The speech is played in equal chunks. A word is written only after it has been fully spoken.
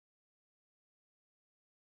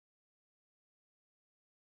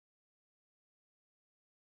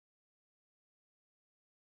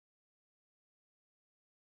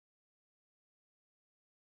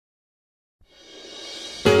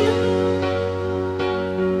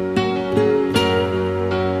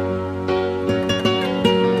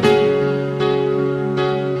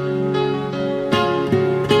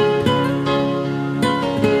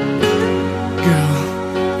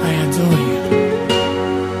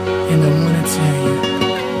And I wanna tell you,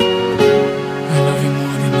 I love you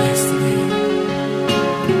more than yesterday.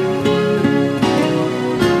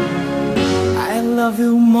 I love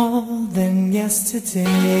you more than yesterday.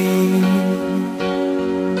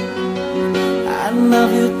 I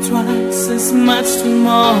love you twice as much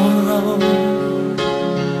tomorrow.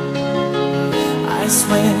 I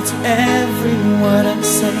swear to every word I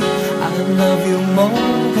say, I love you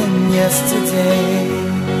more than yesterday.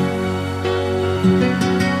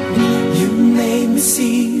 You made me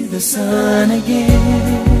see the sun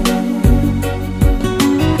again.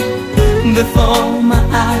 Before my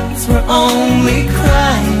eyes were only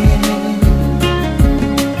crying.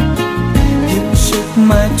 You shook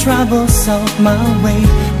my troubles off my way.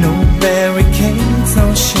 No barricades, no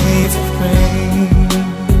shades of gray.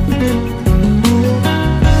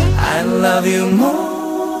 I love you more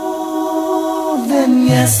than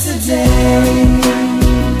yesterday.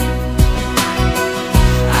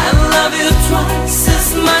 I love you twice as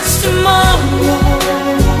much tomorrow.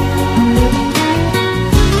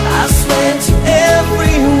 I swear to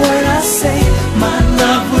every word I say, my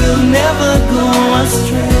love will never go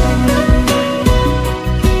astray.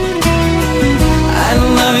 I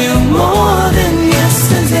love you more than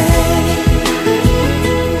yesterday.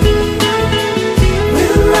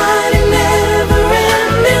 We're writing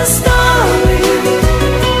never-ending story.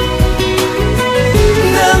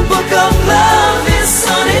 The book of love is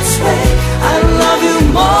on its way. I love you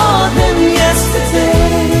more than yesterday.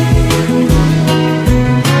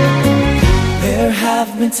 There have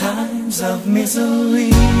been times of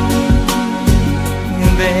misery,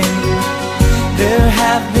 babe. There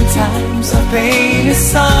have been times of pain and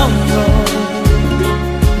sorrow.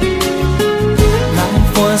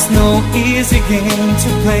 Life was no easy game to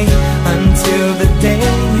play until the day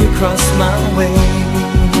you crossed my way.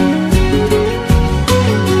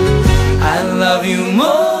 I love you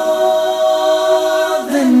more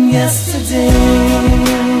than yesterday.